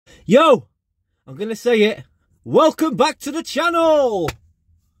Yo, I'm gonna say it. Welcome back to the channel.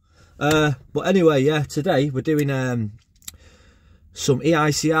 But anyway, yeah, today we're doing some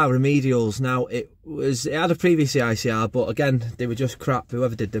EICR remedials. Now it had a previous EICR, but again they were just crap.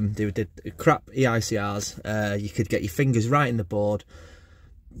 Whoever did them, they did crap EICRs. You could get your fingers right in the board.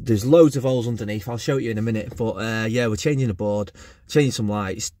 There's loads of holes underneath. I'll show you in a minute. But yeah, we're changing the board, changing some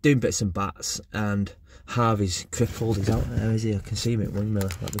lights, doing bits and bats, and Harvey's crippled. He's out there, is he? I can see him at one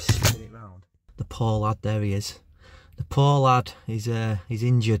minute. Let me spin it round. The poor lad, there he is. The poor lad, he's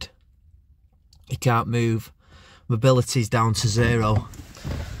injured. He can't move. Mobility's down to 0.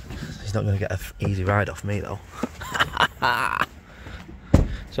 He's not going to get an easy ride off me though.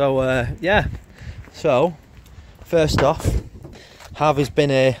 So yeah. So first off, Harvey's been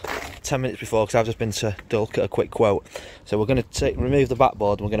here 10 minutes before because I've just been to look at a quick quote. So we're going to remove the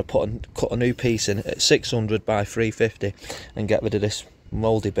backboard and we're going to cut a new piece in at 600 by 350 and get rid of this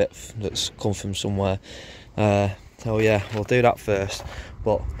mouldy bit that's come from somewhere. So yeah, we'll do that first,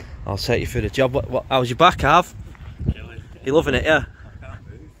 but I'll take you through the job. How's your back, Harv? You loving it, yeah? I can't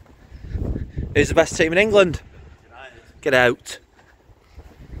move. Who's the best team in England? United. Get out.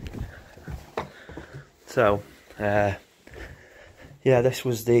 So yeah, this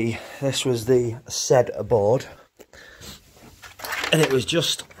was the said board, and it was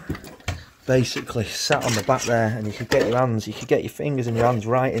just basically sat on the back there, and you could get your fingers and your hands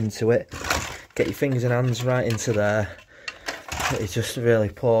right into it. Get your fingers and hands right into there. It's just really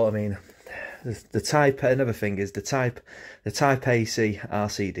poor. I mean, the type, another thing is the type AC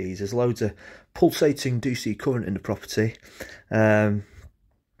RCDs. There's loads of pulsating DC current in the property, no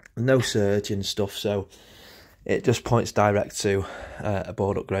surge and stuff, so it just points direct to a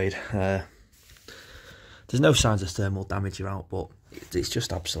board upgrade. There's no signs of thermal damage around, but it's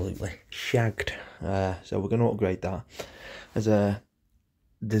just absolutely shagged. So we're going to upgrade that.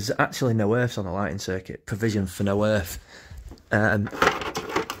 There's actually no earths on the lighting circuit, provision for no earth.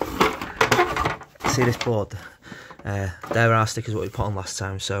 See this board? There are stickers what we put on last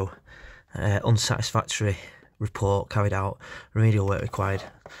time. So unsatisfactory report carried out, remedial work required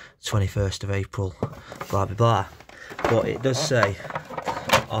 21st of April, blah blah blah. But it does say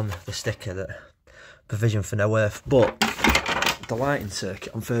on the sticker that provision for no earth, but the lighting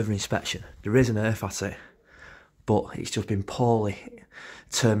circuit on further inspection, there is an earth at it, but it's just been poorly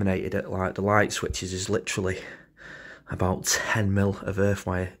terminated. At like the light switches is literally about 10 mil of earth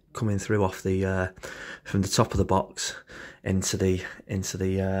wire coming through off the from the top of the box into the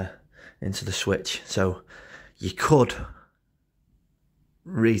switch. So you could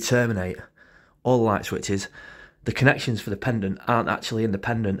re-terminate all the light switches. The connections for the pendant aren't actually in the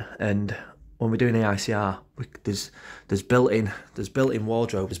pendant, and when we're doing EICR, there's built-in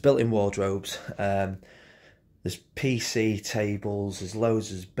wardrobes, there's PC tables, there's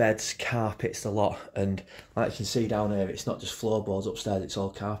loads of beds, carpets, a lot, and like you can see down here, it's not just floorboards upstairs, it's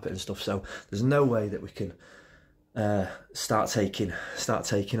all carpet and stuff. So there's no way that we can start taking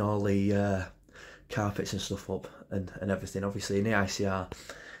all the carpets and stuff up and everything. Obviously in EICR,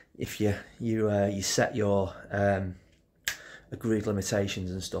 if you set your agreed limitations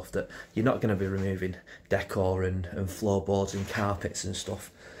and stuff, that you're not going to be removing decor and floorboards and carpets and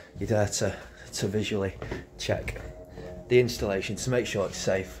stuff. You're there to visually check the installation to make sure it's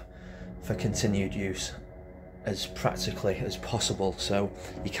safe for continued use as practically as possible. So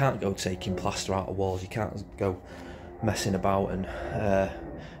you can't go taking plaster out of walls, you can't go messing about and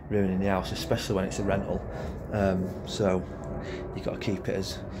ruining the house, especially when it's a rental. So you've got to keep it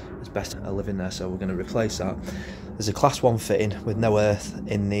as best a living there. So we're going to replace that. There's a class 1 fitting with no earth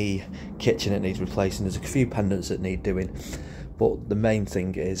in the kitchen that needs replacing. There's a few pendants that need doing, but the main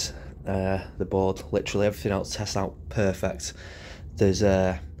thing is the board. Literally everything else tests out perfect. There's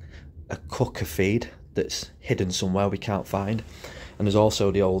a cooker feed that's hidden somewhere we can't find, and there's also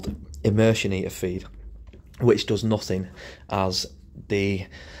the old immersion heater feed, which does nothing as the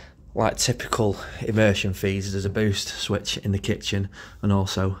typical immersion feeds. There's a boost switch in the kitchen, and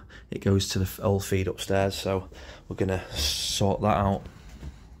also it goes to the old feed upstairs. So we're gonna sort that out.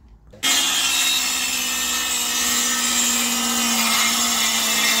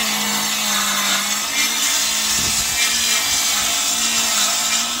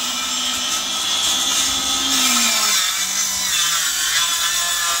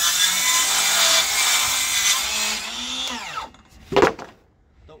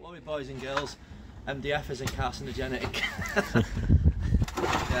 Boys and girls, MDF isn't carcinogenic.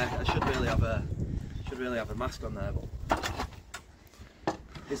 Yeah, I should really have a mask on there, but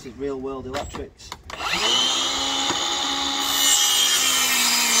this is real world electrics.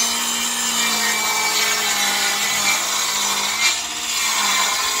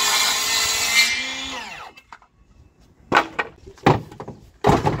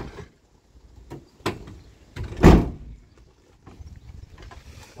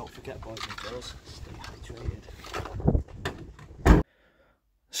 poison pills. Stay hydrated.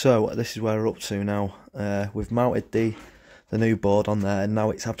 So this is where we're up to now. We've mounted the new board on there, and now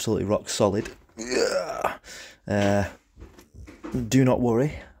it's absolutely rock solid. Do not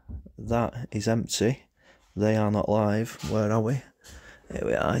worry, that is empty. They are not live. Where are we? Here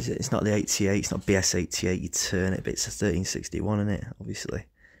we are. It's not the 88, it's not BS88, you turn it, but it's a 1361 in it, obviously.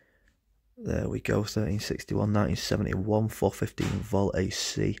 There we go, 1361, 1971, 415 volt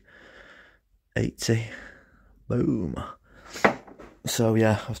AC, 80. Boom. So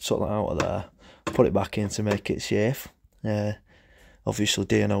yeah, I've took that out of there, put it back in to make it safe. Obviously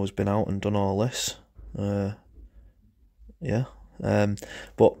DNO has been out and done all this. But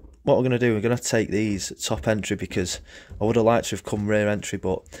what we're going to do, we're going to take these top entry, because I would have liked to have come rear entry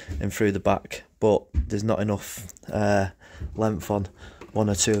and through the back, but there's not enough length on one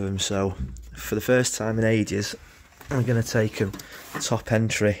or two of them, so for the first time in ages I'm going to take them top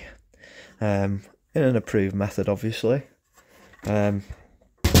entry in an approved method, obviously. That'll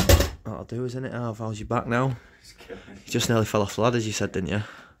do, isn't it? How's your back now? You just nearly fell off the ladders, you said, didn't you?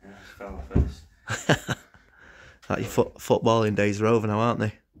 Yeah, I just fell off first. Like your footballing days are over now, aren't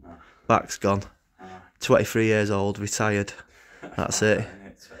they? No. Back's gone. No. 23 years old, retired. That's it.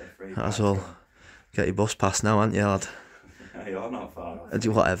 That's all. Get your bus pass now, aren't you, lad? You're not far off.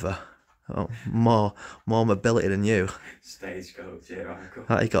 Whatever. Oh, more mobility than you. Stagecoach here, uncle.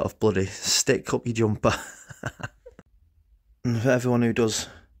 That you got off bloody stick up your jumper. And for everyone who does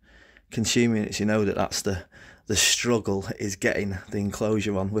consume units, you know that that's the struggle, is getting the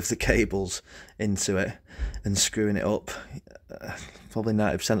enclosure on with the cables into it and screwing it up. Probably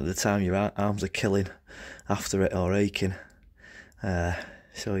 90% of the time your arms are killing after it or aching.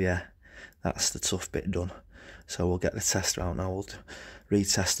 So yeah, that's the tough bit done. So we'll get the tester out now. We'll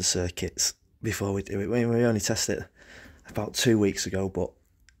retest the circuits before we do it. We only tested it about 2 weeks ago, but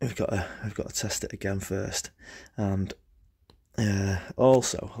we've got to test it again first. And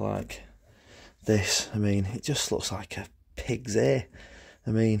also, like this, I mean, it just looks like a pig's ear.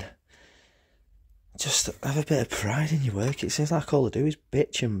 I mean, just have a bit of pride in your work. It seems like all they do is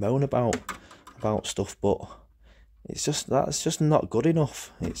bitch and moan about stuff, but that's just not good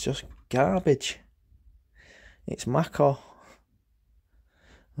enough. It's just garbage. It's macco.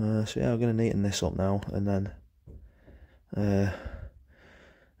 So yeah, I'm going to neaten this up now and then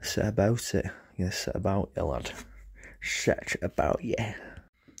set about it. I'm going to set about you, lad. Set about you.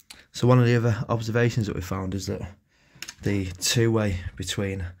 So one of the other observations that we found is that the two-way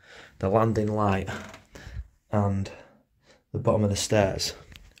between the landing light and the bottom of the stairs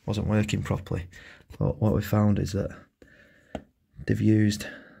wasn't working properly. But what we found is that they've used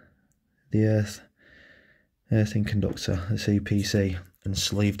the earthing conductor, the CPC, and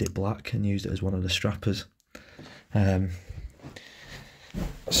sleeved it black and used it as one of the strappers.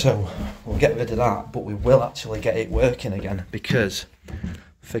 So we'll get rid of that, but we will actually get it working again, because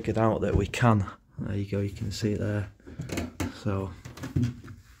figured out that we can. There you go, you can see it there. So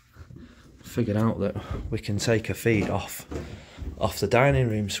figured out that we can take a feed off the dining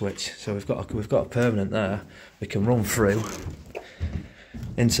room switch. So we've got a permanent there. We can run through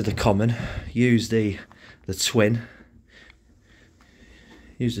into the common, use the twin,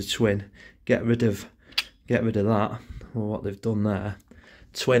 get rid of that. Well, what they've done there,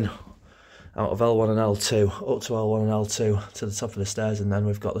 twin out of L1 and L2 up to L1 and L2 to the top of the stairs, and then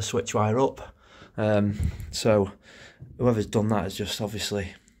we've got the switch wire up. So whoever's done that is just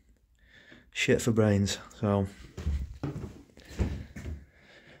obviously shit for brains. So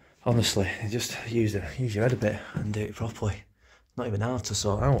honestly, just use your head a bit and do it properly. Not even hard to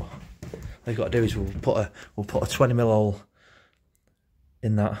sort out. All you've got to do is we'll put a 20mm hole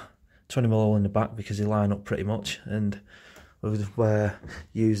in that, 20mm hole in the back, because they line up pretty much, and we'll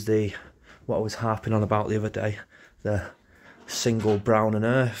use what I was harping on about the other day, the single brown and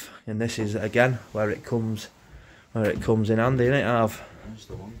earth, and this is again where it comes in handy, innit, Harv? There's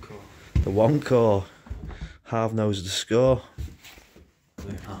the one core. The one core. Harv knows the score.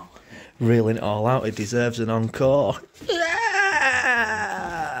 Reeling it all out, it deserves an encore.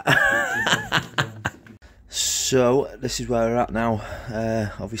 So this is where we're at now.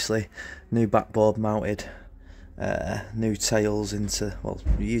 Obviously new backboard mounted, new tails into, well,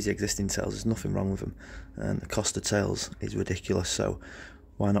 we use the existing tails, there's nothing wrong with them, and the cost of tails is ridiculous, so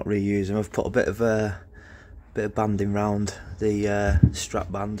why not reuse them? I've put a bit of banding round the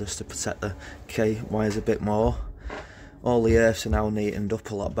strap band just to protect the K wires a bit more. All the earths are now neatened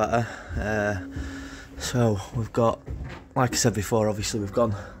up a lot better. So we've got, like I said before, obviously we've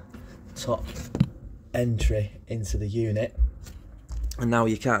gone top entry into the unit, and now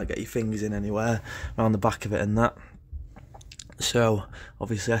you can't get your fingers in anywhere around the back of it and that. So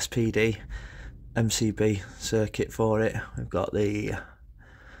obviously SPD, MCB circuit for it. We've got the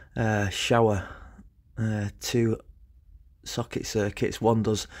shower, 2 socket circuits. One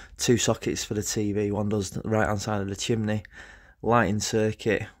does 2 sockets for the TV, one does the right hand side of the chimney. Lighting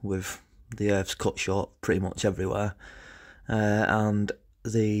circuit with the earths cut short pretty much everywhere, and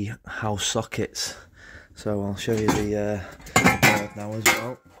the house sockets. So I'll show you the board now as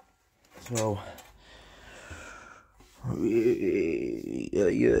well.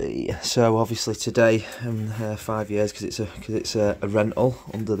 So obviously today, 5 years, because it's a rental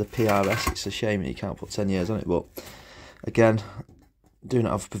under the PRS. It's a shame that you can't put 10 years on it, but again, do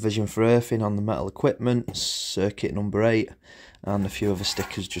not have provision for earthing on the metal equipment. Circuit number 8, and a few other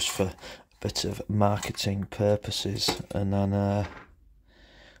stickers just for a bit of marketing purposes. And then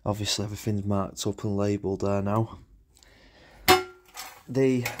obviously everything's marked up and labelled there now.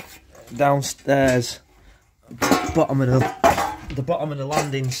 The downstairs, bottom of the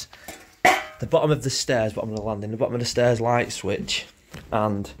landings, the bottom of the stairs, bottom of the landing, the bottom of the stairs light switch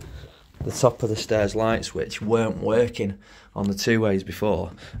and the top of the stairs light switch weren't working on the 2-ways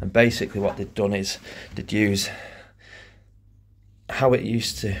before. And basically what they'd done is they'd use, how it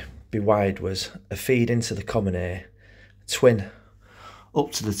used to be wired was a feed into the common here, twin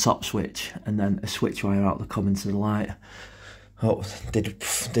up to the top switch, and then a switch wire out the common to the light. Oh,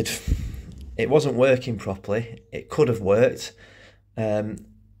 it wasn't working properly. It could have worked,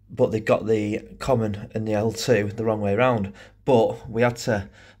 but they got the common and the L2 the wrong way around. But we had to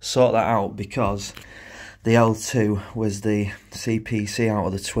sort that out because the L2 was the CPC out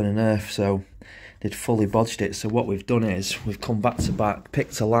of the twin and earth, so they'd fully bodged it. So what we've done is we've come back to back,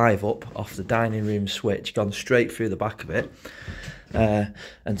 picked a live up off the dining room switch, gone straight through the back of it,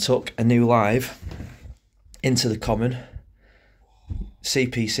 and took a new live into the common.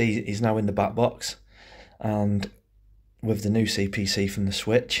 CPC is now in the back box, and with the new CPC from the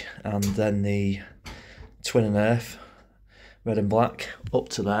switch, and then the twin and earth red and black up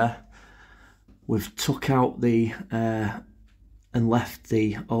to there. We've took out the and left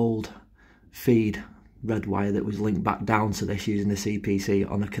the old feed red wire that was linked back down to this using the CPC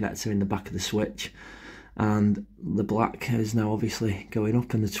on a connector in the back of the switch, and the black is now obviously going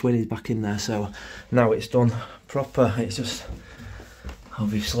up and the twin is back in there. So now it's done proper. It's just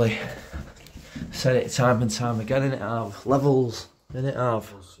obviously said it time and time again, innit, Harv? Levels, innit,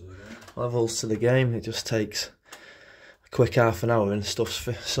 Harv? Levels to the game. It just takes a quick half an hour and stuff's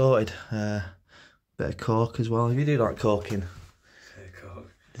sorted. Bit of cork as well. If you do that corking,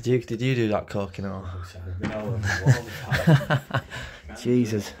 did you do that corking or?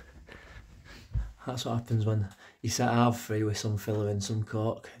 Jesus, that's what happens when you set Harv free with some filler and some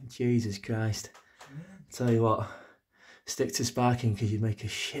cork. Jesus Christ! Tell you what. Stick to sparking because you make a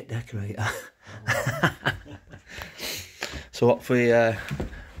shit decorator. So what for you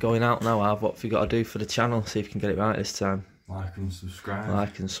going out now, Harv? What have you got to do for the channel? See if you can get it right this time. Like and subscribe.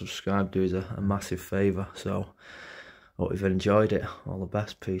 Like and subscribe, do us a massive favour. So hope you've enjoyed it. All the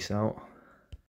best. Peace out.